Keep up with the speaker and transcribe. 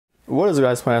What is up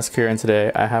guys, Plastic here, and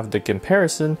today I have the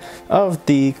comparison of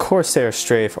the Corsair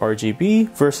Strafe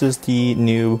RGB versus the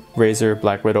new Razer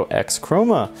Blackwidow X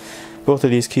Chroma. Both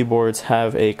of these keyboards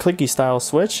have a clicky style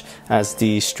switch, as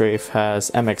the Strafe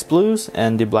has MX blues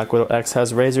and the Blackwidow X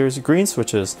has Razer's green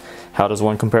switches. How does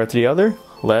one compare to the other?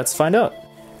 Let's find out.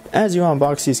 As you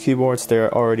unbox these keyboards, there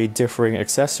are already differing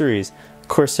accessories.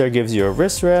 Corsair gives you a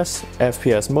wrist rest,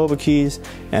 FPS mobile keys,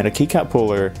 and a keycap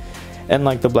puller. And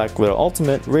like the Blackwidow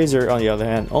Ultimate, Razer on the other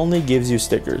hand only gives you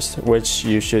stickers, which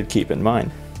you should keep in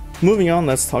mind. Moving on,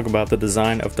 let's talk about the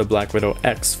design of the Blackwidow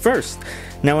X first.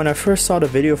 Now when I first saw the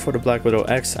video for the Blackwidow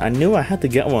X, I knew I had to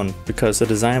get one because the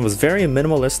design was very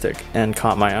minimalistic and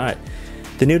caught my eye.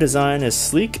 The new design is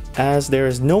sleek, as there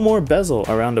is no more bezel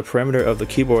around the perimeter of the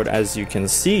keyboard, as you can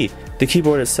see. The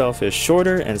keyboard itself is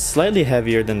shorter and slightly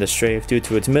heavier than the Strafe due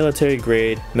to its military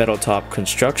grade metal top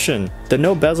construction. The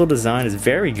no bezel design is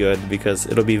very good because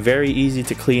it'll be very easy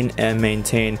to clean and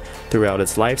maintain throughout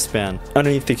its lifespan.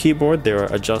 Underneath the keyboard there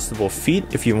are adjustable feet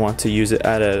if you want to use it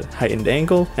at a heightened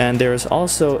angle, and there is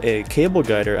also a cable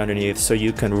guider underneath so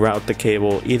you can route the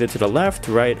cable either to the left,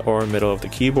 right, or middle of the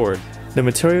keyboard. The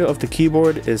material of the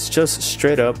keyboard is just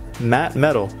straight up matte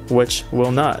metal, which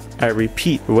will not, I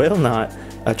repeat, will not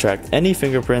attract any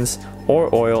fingerprints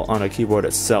or oil on a keyboard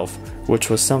itself, which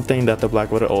was something that the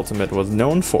Blackwidow Ultimate was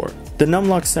known for. The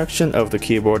numlock section of the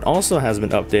keyboard also has been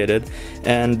updated,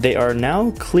 and they are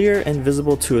now clear and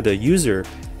visible to the user.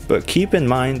 But keep in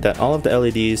mind that all of the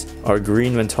LEDs are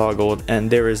green when toggled,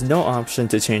 and there is no option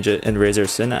to change it in Razer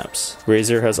Synapse.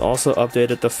 Razer has also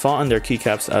updated the font on their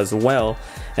keycaps as well.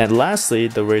 And lastly,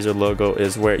 the Razer logo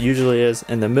is where it usually is,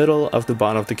 in the middle of the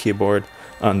bottom of the keyboard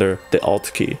under the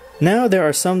Alt key. Now there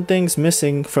are some things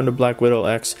missing from the Blackwidow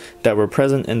X that were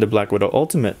present in the Blackwidow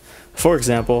Ultimate. For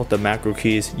example, the macro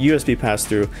keys, USB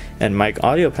pass-through, and mic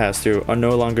audio pass-through are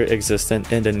no longer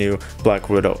existent in the new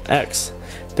Blackwidow X.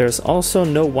 There's also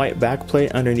no white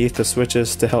backplate underneath the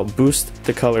switches to help boost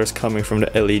the colors coming from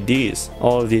the LEDs.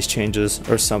 All of these changes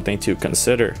are something to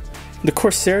consider. The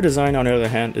Corsair design, on the other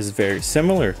hand, is very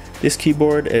similar. This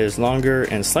keyboard is longer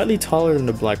and slightly taller than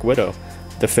the Blackwidow.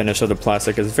 The finish of the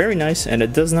plastic is very nice, and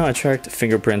it does not attract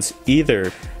fingerprints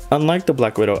either. Unlike the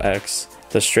Blackwidow X,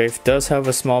 the Strafe does have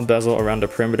a small bezel around the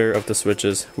perimeter of the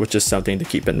switches, which is something to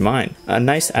keep in mind. A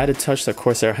nice added touch that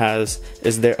Corsair has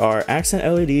is there are accent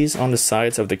LEDs on the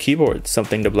sides of the keyboard,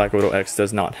 something the Blackwidow X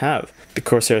does not have. The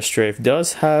Corsair Strafe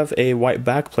does have a white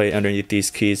backplate underneath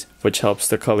these keys, which helps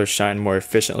the colors shine more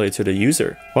efficiently to the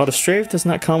user. While the Strafe does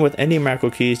not come with any macro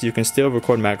keys, you can still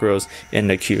record macros in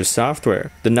the Q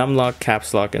software. The numlock,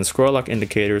 caps lock, and scroll lock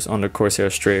indicators on the Corsair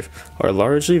Strafe are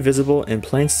largely visible in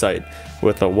plain sight,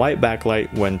 with a white backlight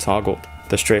when toggled.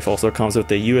 The Strafe also comes with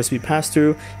a USB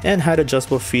pass-through and height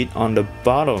adjustable feet on the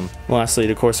bottom. Lastly,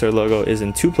 the Corsair logo is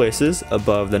in two places,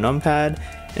 above the numpad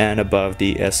and above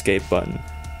the escape button.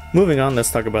 Moving on, let's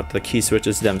talk about the key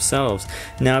switches themselves.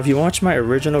 Now, if you watch my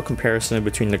original comparison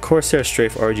between the Corsair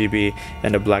Strafe RGB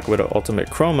and the Blackwidow Ultimate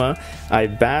Chroma, I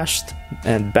bashed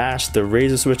the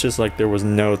Razer switches like there was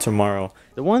no tomorrow.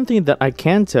 The one thing that I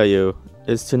can tell you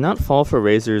is to not fall for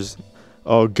Razer's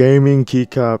gaming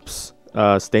keycaps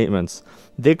statements.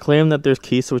 They claim that their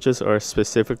key switches are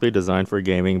specifically designed for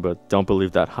gaming, but don't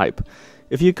believe that hype.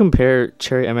 If you compare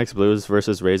Cherry MX Blues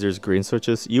versus Razer's green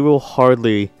switches, you will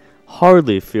hardly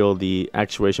feel the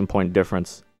actuation point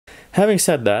difference. Having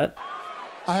said that,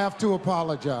 I have to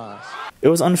apologize. It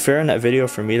was unfair in that video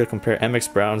for me to compare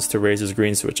MX Browns to Razer's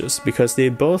green switches because they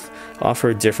both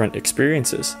offer different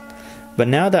experiences. But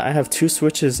now that I have two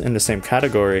switches in the same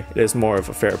category, it is more of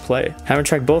a fair play. Having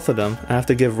tried both of them, I have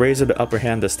to give Razer the upper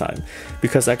hand this time,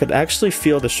 because I could actually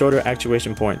feel the shorter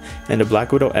actuation point in the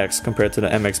Blackwidow X compared to the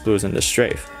MX Blues and the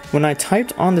Strafe. When I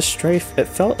typed on the Strafe, it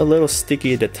felt a little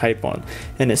sticky to type on,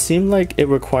 and it seemed like it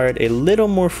required a little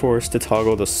more force to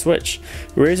toggle the switch.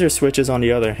 Razer switches, on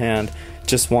the other hand,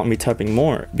 just want me typing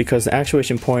more, because the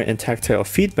actuation point and tactile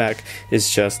feedback is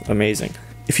just amazing.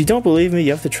 If you don't believe me,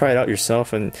 you have to try it out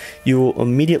yourself and you will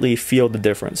immediately feel the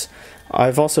difference.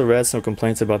 I've also read some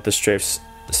complaints about the Strafe's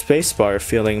spacebar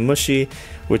feeling mushy,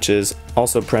 which is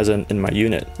also present in my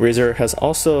unit. Razer has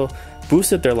also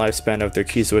boosted their lifespan of their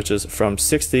key switches from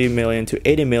 60 million to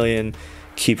 80 million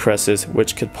key presses,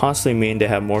 which could possibly mean they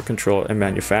have more control in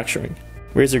manufacturing.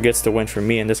 Razer gets the win for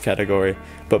me in this category,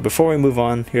 but before we move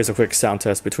on, here's a quick sound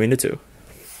test between the two.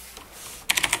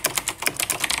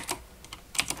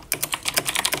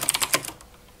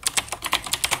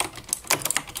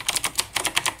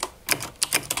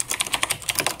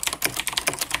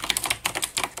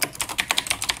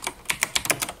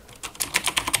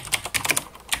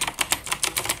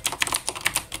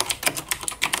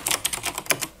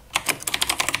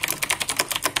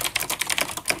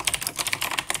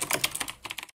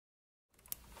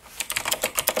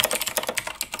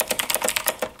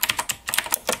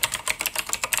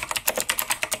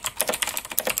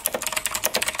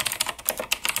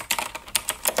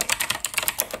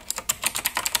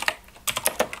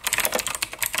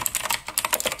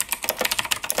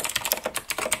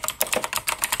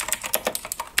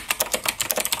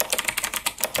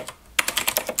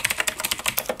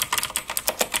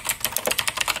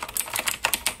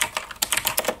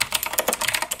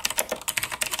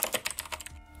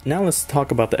 Now let's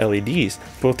talk about the LEDs.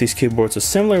 Both these keyboards are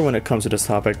similar when it comes to this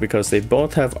topic because they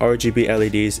both have RGB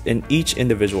LEDs in each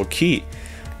individual key.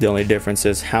 The only difference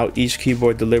is how each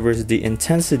keyboard delivers the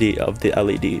intensity of the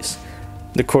LEDs.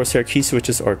 The Corsair key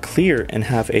switches are clear and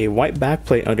have a white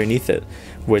backplate underneath it,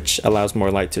 which allows more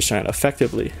light to shine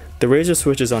effectively. The Razer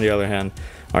switches, on the other hand,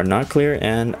 are not clear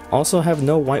and also have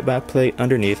no white backplate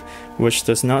underneath, which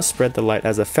does not spread the light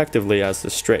as effectively as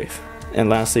the Strafe. And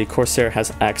lastly, Corsair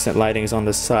has accent lightings on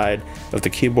the side of the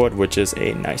keyboard, which is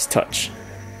a nice touch.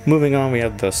 Moving on, we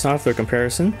have the software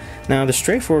comparison. Now, the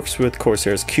Strafe works with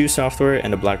Corsair's Q software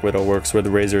and the Blackwidow works with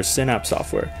Razer's Synapse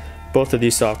software. Both of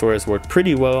these softwares work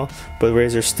pretty well, but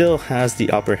Razer still has the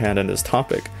upper hand on this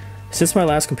topic. Since my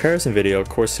last comparison video,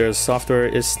 Corsair's software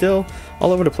is still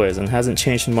all over the place and hasn't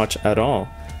changed much at all.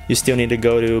 You still need to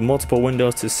go to multiple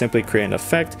windows to simply create an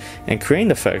effect, and creating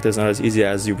an effect is not as easy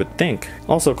as you would think.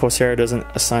 Also, Corsair doesn't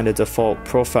assign the default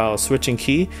profile switching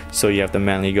key, so you have to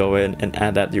manually go in and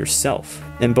add that yourself.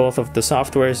 In both of the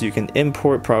softwares, you can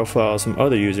import profiles from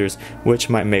other users, which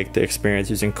might make the experience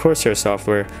using Corsair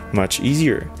software much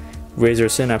easier.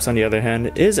 Razer Synapse, on the other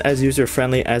hand, is as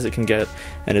user-friendly as it can get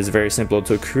and is very simple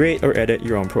to create or edit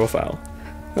your own profile.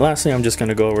 Lastly, I'm just going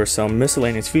to go over some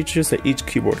miscellaneous features that each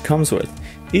keyboard comes with.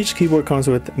 Each keyboard comes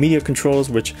with media controls,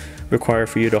 which require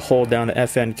for you to hold down the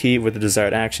FN key with the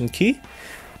desired action key.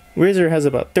 Razer has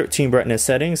about 13 brightness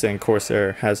settings and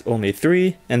Corsair has only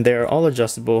 3, and they are all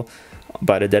adjustable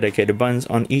by the dedicated buttons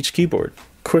on each keyboard.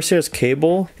 Corsair's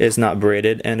cable is not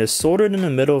braided and is soldered in the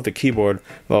middle of the keyboard,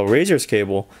 while Razer's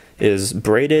cable is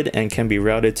braided and can be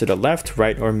routed to the left,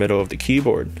 right, or middle of the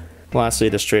keyboard. Lastly,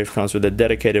 the Strafe comes with a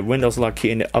dedicated Windows lock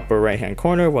key in the upper right hand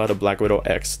corner, while the Blackwidow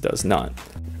X does not.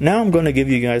 Now I'm going to give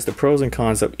you guys the pros and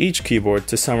cons of each keyboard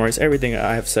to summarize everything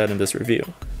I have said in this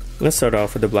review. Let's start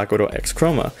off with the Blackwidow X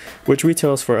Chroma, which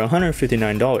retails for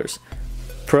 $159.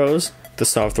 Pros: the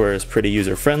software is pretty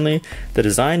user friendly, the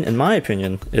design in my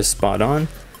opinion is spot on,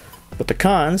 but the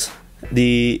cons: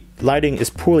 the lighting is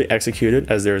poorly executed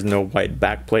as there is no white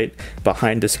backplate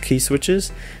behind the key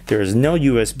switches, there is no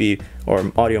USB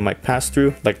or audio mic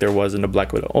pass-through like there was in the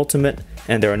Blackwidow Ultimate,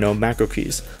 and there are no macro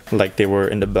keys like they were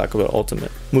in the Blackwidow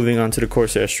Ultimate. Moving on to the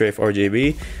Corsair Strafe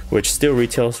RGB, which still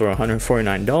retails for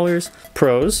 $149.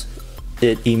 Pros: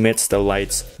 it emits the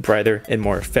lights brighter and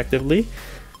more effectively.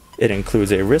 It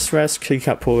includes a wrist rest,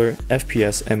 keycap puller,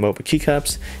 FPS, and mobile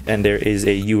keycaps, and there is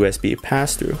a USB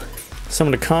pass-through. Some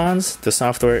of the cons: the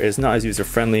software is not as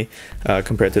user-friendly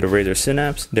compared to the Razer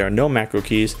Synapse, there are no macro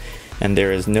keys, and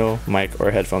there is no mic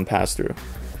or headphone pass-through.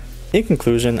 In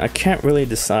conclusion, I can't really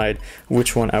decide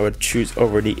which one I would choose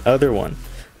over the other one.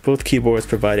 Both keyboards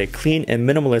provide a clean and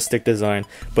minimalistic design,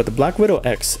 but the Blackwidow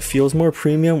X feels more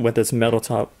premium with its metal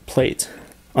top plate.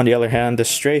 On the other hand, the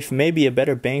Strafe may be a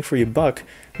better bang for your buck,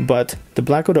 but the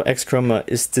Blackwidow X Chroma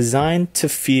is designed to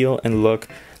feel and look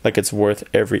like it's worth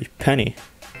every penny.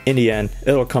 In the end,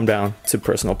 it'll come down to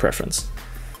personal preference.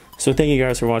 So thank you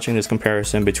guys for watching this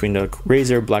comparison between the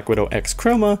Razer Blackwidow X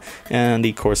Chroma and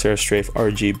the Corsair Strafe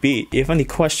RGB. If you have any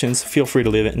questions, feel free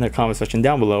to leave it in the comment section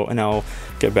down below and I'll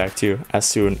get back to you as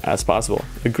soon as possible.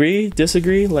 Agree?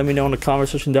 Disagree? Let me know in the comment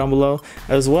section down below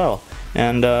as well.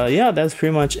 And yeah, that's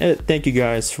pretty much it. Thank you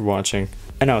guys for watching,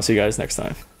 and I'll see you guys next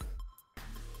time.